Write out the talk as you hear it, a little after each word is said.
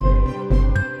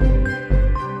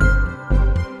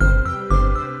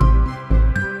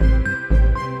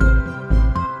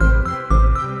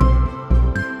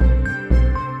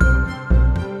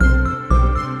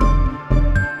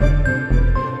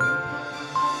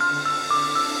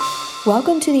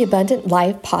Welcome to the Abundant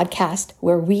Life podcast,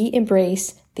 where we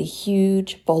embrace the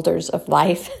huge boulders of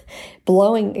life,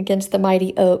 blowing against the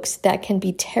mighty oaks that can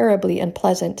be terribly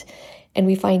unpleasant. And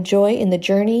we find joy in the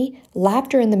journey,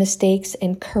 laughter in the mistakes,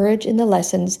 and courage in the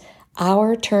lessons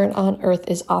our turn on earth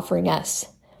is offering us.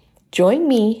 Join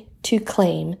me to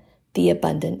claim the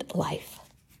abundant life.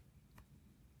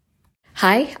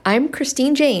 Hi, I'm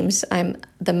Christine James. I'm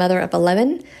the mother of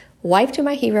 11, wife to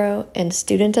my hero, and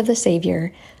student of the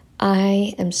Savior.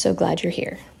 I am so glad you're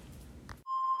here.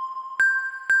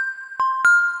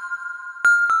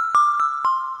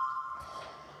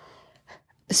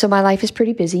 So my life is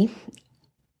pretty busy.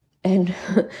 And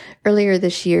earlier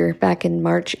this year, back in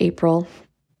March, April,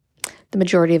 the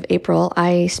majority of April,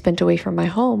 I spent away from my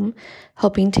home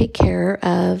helping take care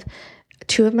of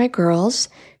two of my girls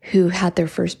who had their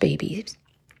first babies.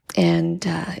 And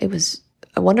it was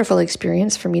a wonderful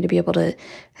experience for me to be able to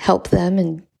help them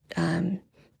and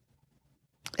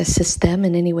assist them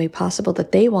in any way possible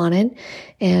that they wanted.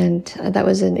 And that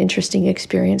was an interesting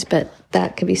experience, but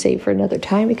that can be saved for another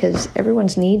time because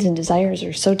everyone's needs and desires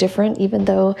are so different, even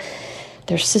though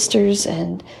they're sisters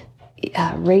and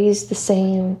raised the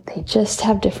same. They just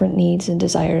have different needs and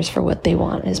desires for what they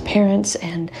want as parents.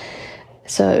 And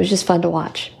so it was just fun to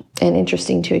watch and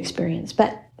interesting to experience.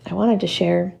 But I wanted to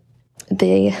share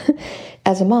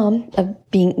as a mom of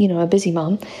being, a busy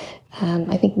mom.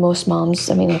 I think most moms,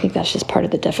 I think that's just part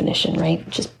of the definition, right?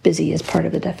 Just busy is part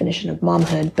of the definition of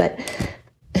momhood. But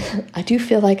I do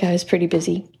feel like I was pretty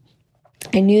busy.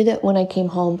 I knew that when I came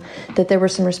home that there were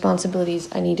some responsibilities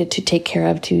I needed to take care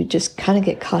of to just kind of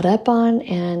get caught up on.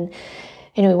 And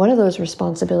anyway, one of those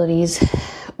responsibilities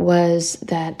was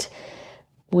that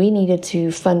we needed to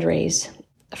fundraise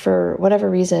for whatever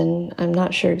reason. I'm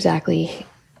not sure exactly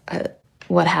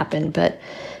what happened, but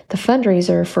the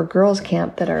fundraiser for girls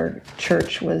camp that our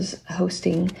church was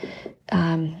hosting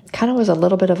kind of was a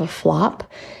little bit of a flop.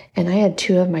 And I had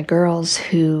two of my girls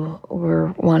who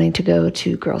were wanting to go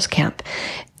to girls camp.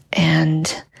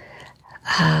 And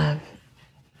I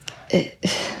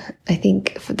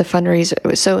think the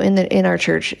fundraiser, so in our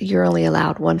church, you're only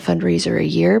allowed one fundraiser a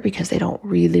year because they don't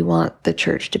really want the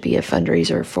church to be a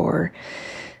fundraiser for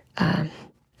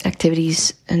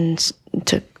activities and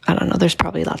I don't know, there's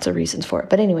probably lots of reasons for it.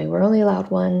 But anyway, we're only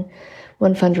allowed one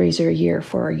fundraiser a year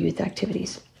for our youth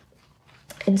activities.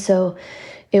 And so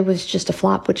it was just a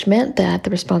flop, which meant that the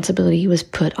responsibility was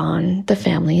put on the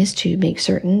families to make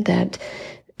certain that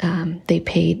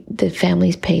the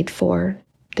families paid for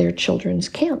their children's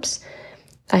camps.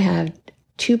 I have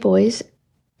two boys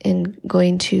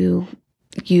going to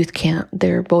youth camp,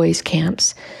 their boys'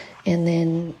 camps, and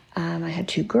then I had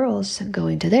two girls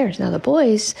going to theirs. Now the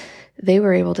boys, they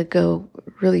were able to go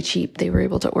really cheap. They were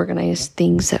able to organize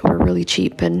things that were really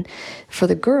cheap. And for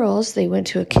the girls, they went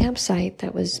to a campsite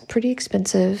that was pretty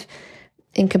expensive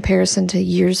in comparison to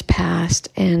years past.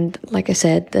 And like I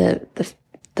said, the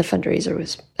fundraiser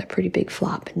was a pretty big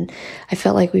flop. And I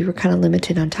felt like we were kind of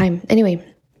limited on time. Anyway,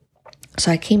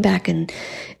 so I came back and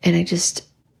I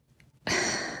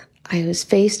was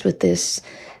faced with this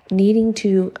needing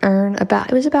to earn about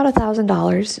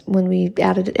 $1,000 when we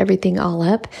added everything all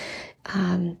up.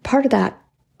 Part of that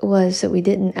was that we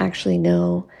didn't actually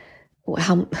know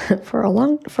how, for a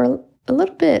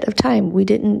little bit of time, we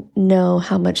didn't know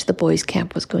how much the boys'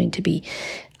 camp was going to be.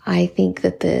 I think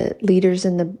that the leaders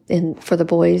for the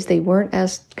boys, they weren't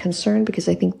as concerned because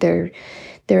I think their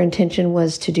intention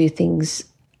was to do things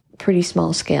pretty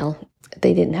small scale.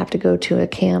 They didn't have to go to a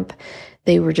camp.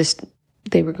 They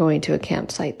were going to a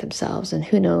campsite themselves, and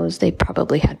who knows, they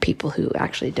probably had people who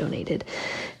actually donated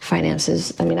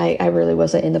finances. I really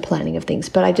wasn't in the planning of things,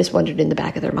 but I just wondered in the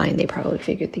back of their mind, they probably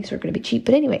figured things were going to be cheap.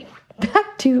 But anyway,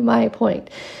 back to my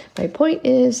point. My point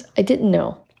is I didn't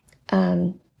know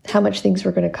how much things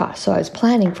were going to cost. So I was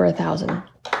planning for $1,000.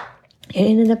 It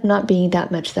ended up not being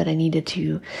that much that I needed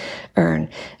to earn.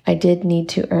 I did need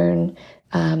to earn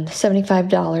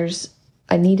 $75.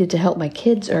 I needed to help my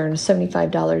kids earn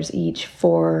 $75 each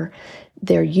for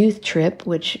their youth trip,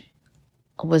 which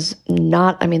was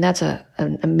not, that's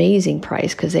an amazing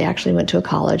price because they actually went to a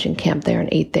college and camped there and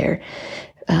ate there.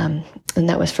 And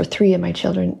that was for three of my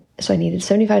children. So I needed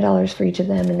 $75 for each of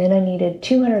them. And then I needed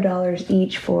 $200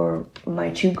 each for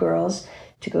my two girls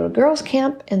to go to girls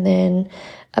camp. And then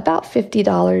about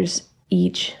 $50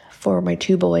 each for my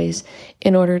two boys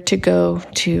in order to go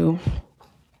to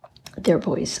their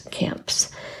boys' camps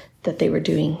that they were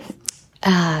doing.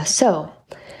 So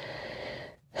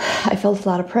I felt a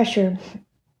lot of pressure.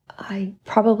 We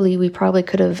probably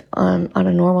could have, on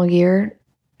a normal year,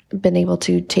 been able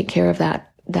to take care of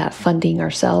that funding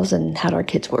ourselves and had our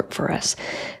kids work for us.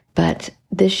 But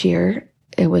this year,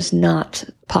 it was not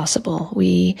possible.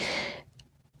 We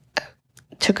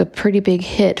took a pretty big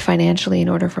hit financially in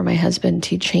order for my husband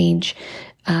to change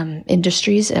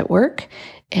industries at work.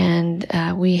 And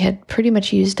we had pretty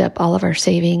much used up all of our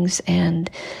savings and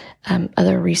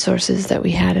other resources that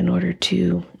we had in order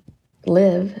to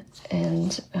live.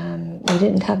 And we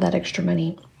didn't have that extra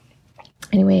money.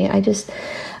 Anyway, I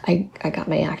got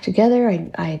my act together.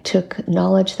 I took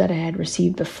knowledge that I had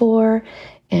received before,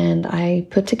 and I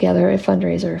put together a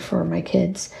fundraiser for my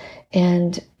kids.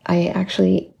 And I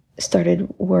actually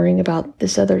started worrying about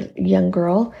this other young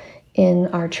girl in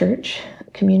our church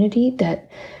community that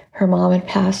her mom had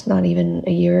passed not even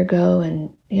a year ago,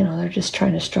 and they're just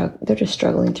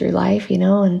struggling through life,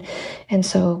 and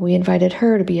so we invited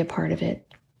her to be a part of it,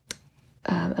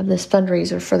 of this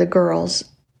fundraiser for the girls.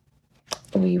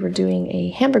 We were doing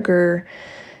a hamburger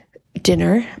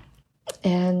dinner,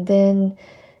 and then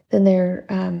there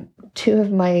one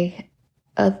of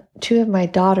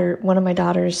my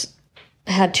daughters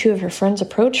had two of her friends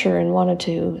approach her and wanted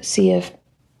to see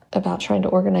about trying to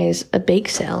organize a bake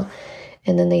sale.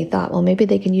 And then they thought, well, maybe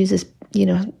they can use this,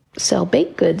 sell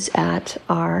baked goods at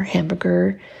our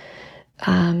hamburger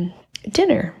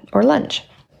dinner or lunch.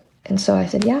 And so I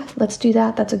said, yeah, let's do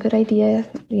that. That's a good idea,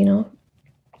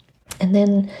 And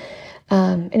then,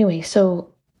 anyway,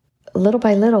 so little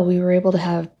by little, we were able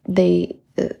to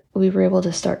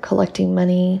start collecting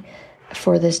money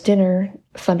for this dinner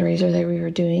fundraiser that we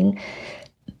were doing.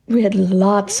 We had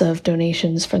lots of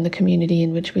donations from the community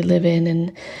in which we live in,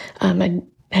 and I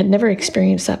had never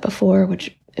experienced that before,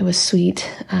 which it was sweet.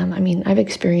 I've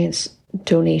experienced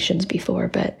donations before,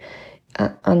 but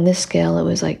on this scale, it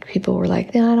was like people were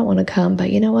like, "Yeah, I don't want to come,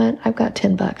 but you know what? I've got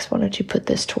 $10. Why don't you put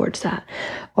this towards that?"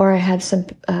 Or I had some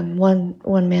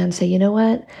one man say, "You know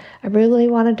what? I really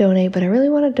want to donate, but I really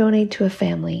want to donate to a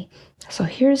family. So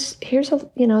here's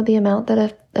the amount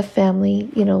that a family,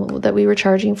 that we were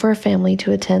charging for a family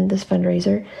to attend this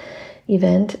fundraiser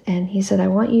event." And he said, "I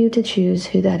want you to choose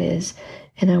who that is,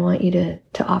 and I want you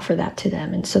to offer that to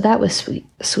them." And so that was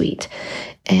sweet.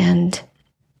 And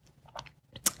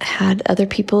had other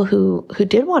people who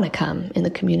did want to come in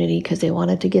the community because they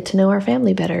wanted to get to know our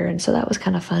family better. And so that was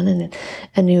kind of fun and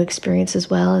a new experience as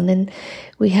well. And then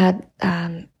we had,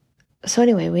 so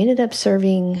anyway, we ended up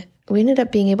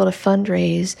being able to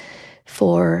fundraise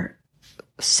for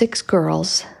 6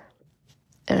 girls,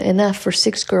 enough for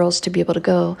 6 girls to be able to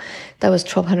go. That was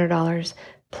 $1,200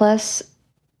 plus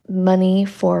money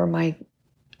for my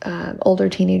older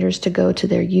teenagers to go to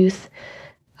their youth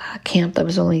camp. That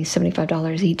was only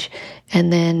 $75 each.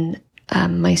 And then both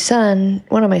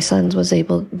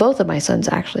of my sons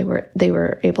actually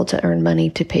were able to earn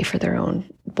money to pay for their own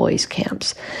boys'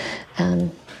 camps.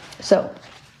 So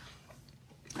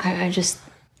I just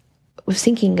was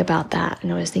thinking about that,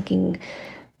 and I was thinking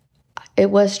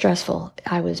it was stressful.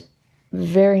 I was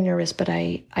very nervous, but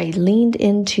I leaned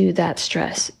into that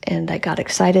stress, and I got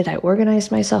excited. I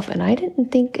organized myself, and I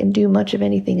didn't think and do much of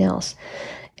anything else.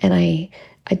 And I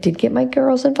did get my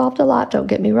girls involved a lot, don't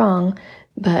get me wrong,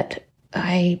 but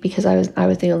because I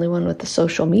was the only one with the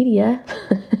social media,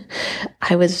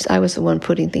 I was the one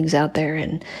putting things out there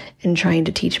and trying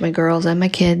to teach my girls and my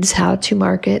kids how to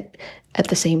market at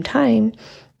the same time,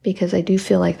 because I do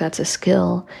feel like that's a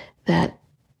skill that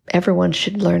everyone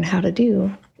should learn how to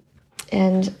do.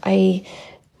 And I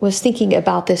was thinking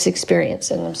about this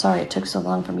experience, and I'm sorry it took so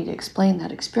long for me to explain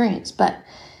that experience, but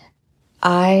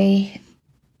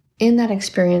in that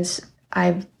experience,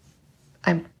 I'm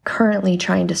currently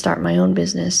trying to start my own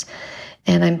business,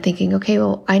 and I'm thinking, okay,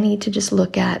 well, I need to just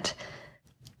look at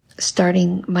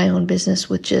starting my own business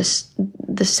with just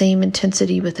the same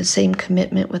intensity, with the same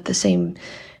commitment, with the same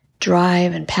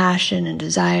drive and passion and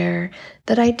desire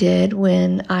that I did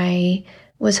when I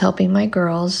was helping my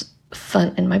girls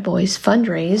and my boys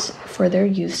fundraise for their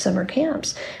youth summer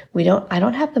camps. I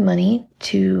don't have the money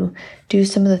to do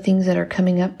some of the things that are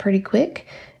coming up pretty quick.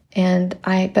 But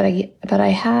I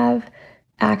have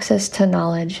access to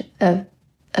knowledge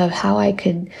of how I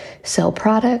could sell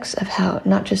products, of how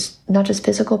not just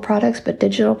physical products, but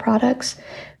digital products,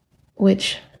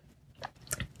 which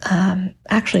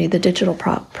actually the digital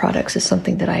products is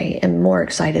something that I am more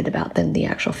excited about than the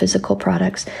actual physical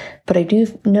products. But I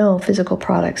do know physical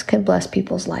products can bless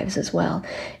people's lives as well.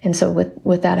 And so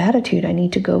with that attitude, I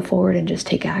need to go forward and just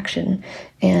take action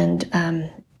and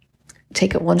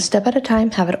take it one step at a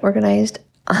time, have it organized.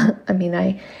 I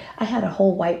had a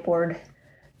whole whiteboard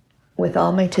with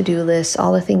all my to-do lists,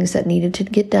 all the things that needed to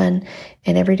get done.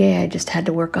 And every day I just had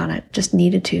to work on it, just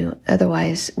needed to.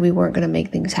 Otherwise, we weren't going to make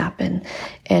things happen.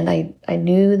 And I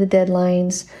knew the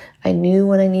deadlines. I knew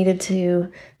when I needed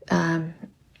to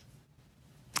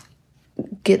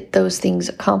get those things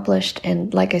accomplished.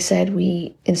 And like I said,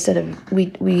 we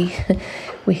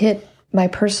hit my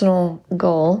personal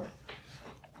goal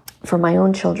for my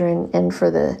own children and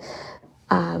for the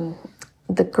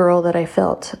girl that I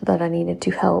felt that I needed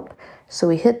to help. So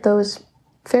we hit those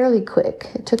fairly quick.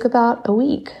 It took about a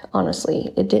week,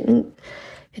 honestly. It didn't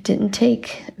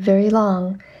take very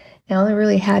long. I only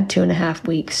really had 2.5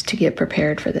 weeks to get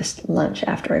prepared for this lunch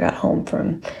after I got home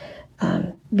from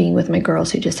being with my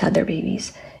girls who just had their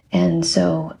babies. And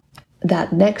so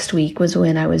that next week was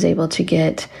when I was able to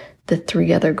get the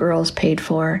 3 other girls paid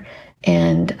for.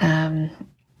 And I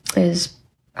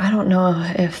don't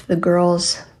know if the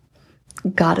girls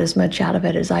got as much out of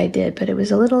it as I did, but it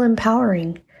was a little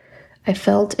empowering. I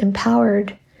felt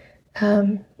empowered,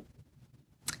 and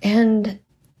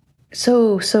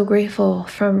so grateful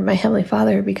from my Heavenly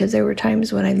Father, because there were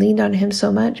times when I leaned on Him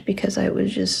so much because I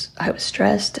was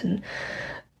stressed and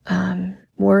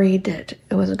worried that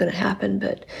it wasn't going to happen.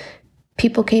 But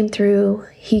people came through.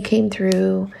 He came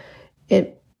through.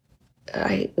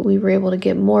 We were able to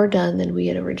get more done than we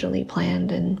had originally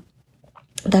planned, and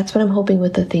that's what I'm hoping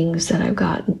with the things that I've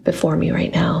got before me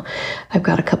right now. I've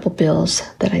got a couple bills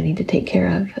that I need to take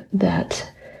care of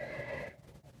that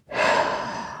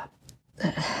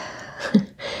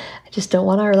I just don't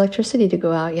want our electricity to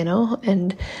go out,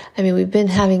 And I mean, we've been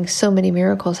having so many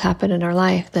miracles happen in our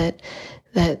life that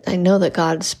I know that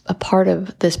God's a part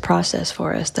of this process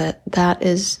for us, that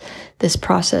is this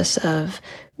process of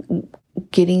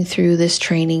getting through this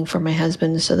training for my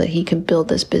husband so that he can build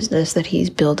this business that he's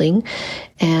building.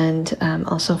 And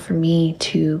also for me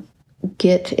to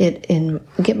get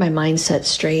my mindset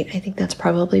straight. I think that's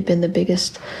probably been the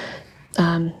biggest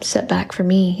setback for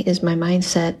me, is my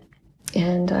mindset.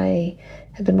 And I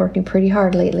have been working pretty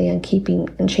hard lately on keeping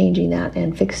and changing that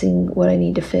and fixing what I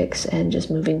need to fix and just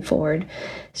moving forward.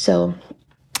 So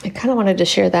I kind of wanted to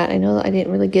share that. I know that I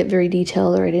didn't really get very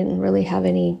detailed, or I didn't really have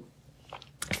any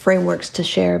frameworks to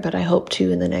share, but I hope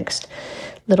to in the next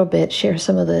little bit share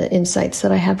some of the insights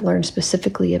that I have learned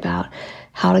specifically about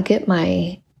how to keep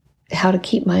my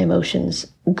emotions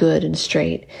good and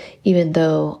straight, even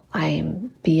though I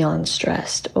am beyond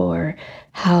stressed, or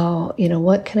how,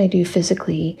 what can I do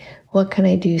physically? What can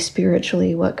I do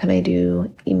spiritually? What can I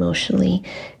do emotionally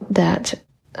that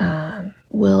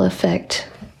will affect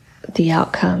the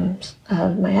outcomes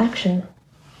of my action,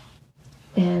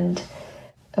 and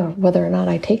or whether or not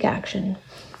I take action.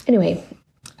 Anyway,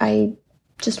 I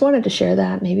just wanted to share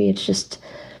that. Maybe it's just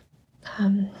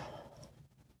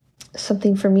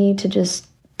something for me to just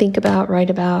think about, write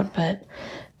about, but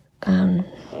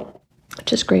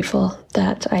just grateful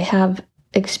that I have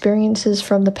experiences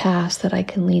from the past that I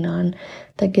can lean on,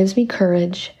 that gives me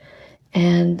courage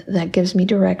and that gives me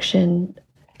direction.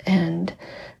 And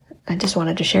I just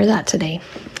wanted to share that today.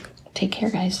 Take care,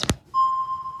 guys.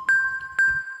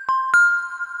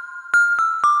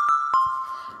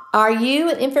 Are you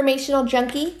an informational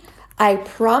junkie? I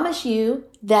promise you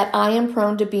that I am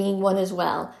prone to being one as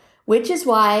well, which is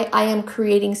why I am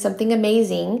creating something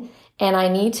amazing, and I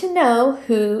need to know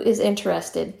who is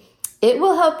interested. It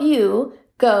will help you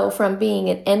go from being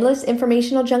an endless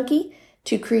informational junkie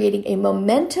to creating a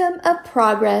momentum of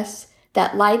progress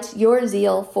that lights your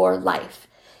zeal for life.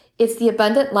 It's the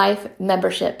Abundant Life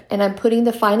membership, and I'm putting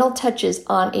the final touches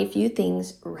on a few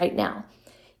things right now.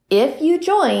 If you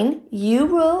join, you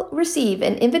will receive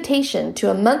an invitation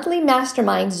to a monthly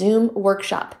mastermind Zoom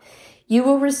workshop. You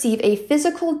will receive a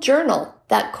physical journal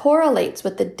that correlates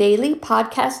with the daily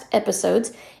podcast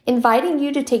episodes, inviting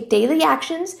you to take daily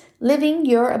actions, living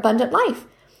your abundant life.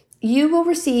 You will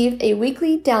receive a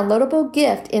weekly downloadable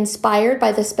gift inspired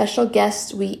by the special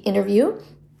guests we interview.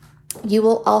 You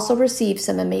will also receive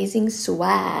some amazing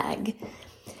swag.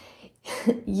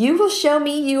 You will show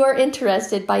me you are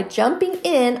interested by jumping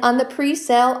in on the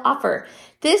pre-sale offer.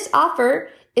 This offer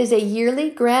is a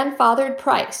yearly grandfathered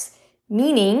price,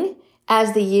 meaning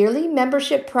as the yearly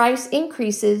membership price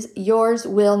increases, yours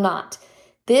will not.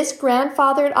 This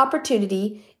grandfathered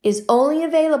opportunity is only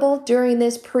available during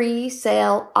this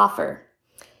pre-sale offer.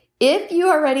 If you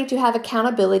are ready to have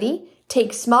accountability,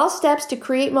 take small steps to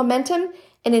create momentum,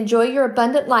 and enjoy your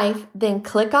abundant life, then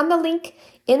click on the link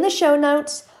in the show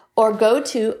notes or go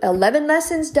to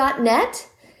 11lessons.net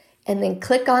and then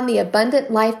click on the Abundant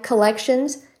Life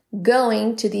Collections,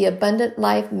 going to the Abundant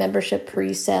Life membership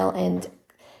pre-sale, and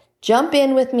jump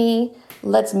in with me.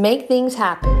 Let's make things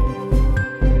happen.